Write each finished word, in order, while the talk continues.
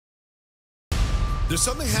There's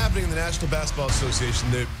something happening in the National Basketball Association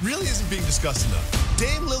that really isn't being discussed enough.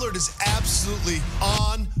 Dame Lillard is absolutely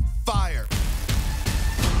on fire.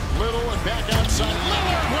 Little and back outside.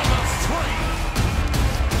 Lillard with a three.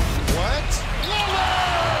 What?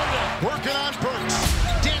 Lillard! Working on Burks.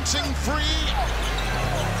 Dancing free.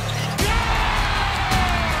 Yeah!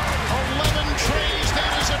 11 trays.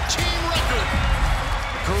 That is a team record.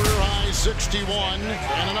 Career high 61.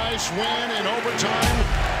 And a nice win in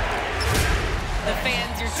overtime. The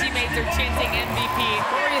fans, your teammates are chanting MVP.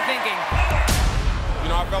 What were you thinking? You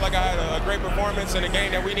know, I felt like I had a great performance in a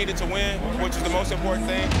game that we needed to win, which is the most important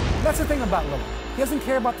thing. That's the thing about Lillard. He doesn't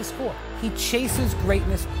care about the score. He chases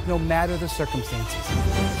greatness no matter the circumstances.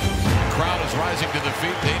 The crowd is rising to the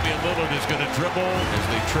feet. Damian Lillard is going to dribble as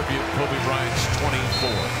they tribute Kobe Bryant's 24.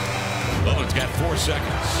 Lillard's got 4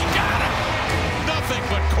 seconds. He got it! Nothing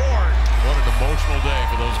but cord. What an emotional day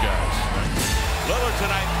for those guys. Lillard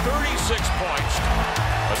tonight, 36 points.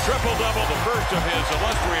 A triple-double, the first of his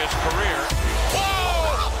illustrious career.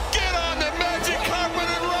 Whoa! Get on the magic carpet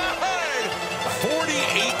and ride!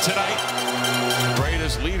 48 tonight.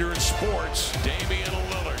 Greatest leader in sports, Damian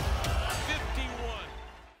Lillard. 51.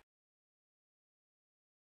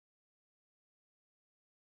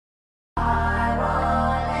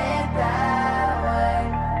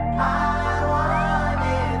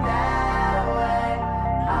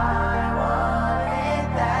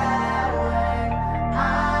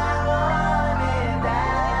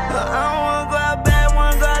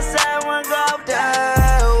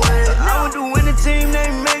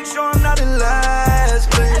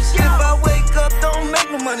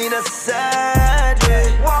 That's a sad day.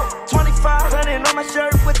 2,500 on my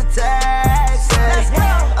shirt with the tags.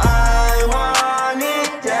 I want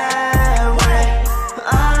it that way.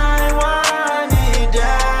 I want it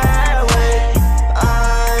that way. I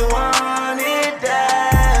want it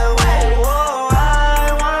that way. Whoa,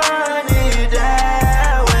 I want it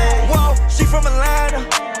that way. Whoa, she from Atlanta.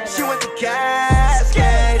 She went to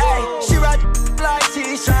Cascade. Ay, she ride like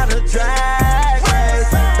she's trying to drag.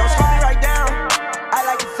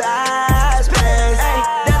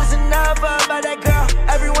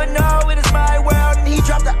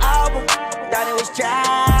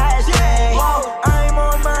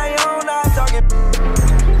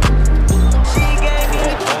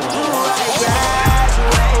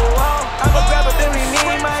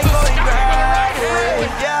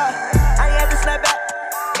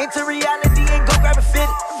 To reality and go grab a fitted.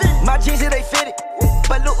 My jeans, they fitted.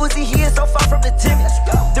 But Lil Uzi, he is so far from the timid.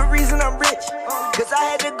 The reason I'm rich, cause I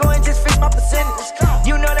had to go and just fix my percentage.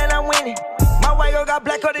 You know that I'm winning. My white girl got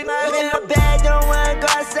black on it. I'm in the bag, don't want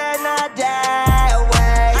God said not that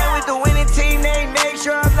way. I'm with the winning team, they make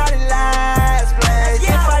sure I'm not in last place.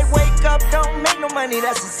 If I wake up, don't make no money,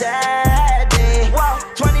 that's a sad day.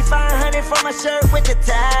 2,500 for my shirt with the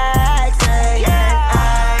tags.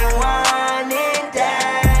 I want it that.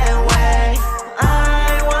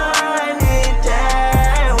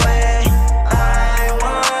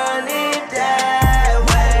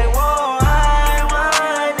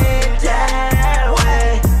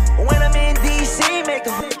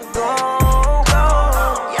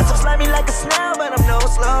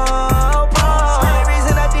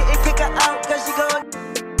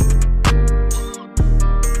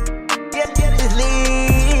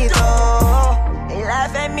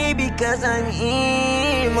 Because I'm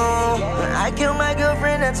emo. I killed my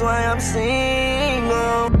girlfriend, that's why I'm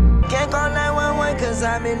single. Can't call 911 cause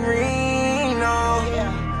I'm in Reno.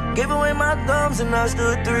 Gave away my thumbs and I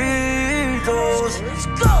stood 3 toes.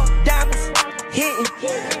 Diamonds hitting,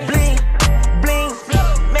 bling, bling.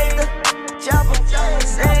 Made the chopper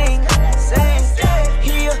sing, sing.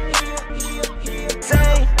 Here,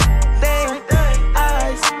 same thing.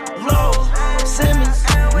 Eyes low, Simmons.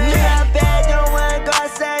 Yeah, bad, don't want God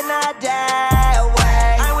said not that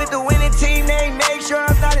way. I'm with the winning team, they make sure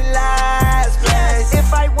I'm not in last place.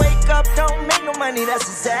 If I wake up, don't make no money, that's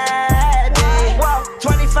a sad day.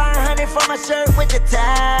 2,500 for my shirt with the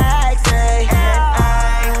tags.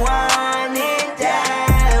 I want it.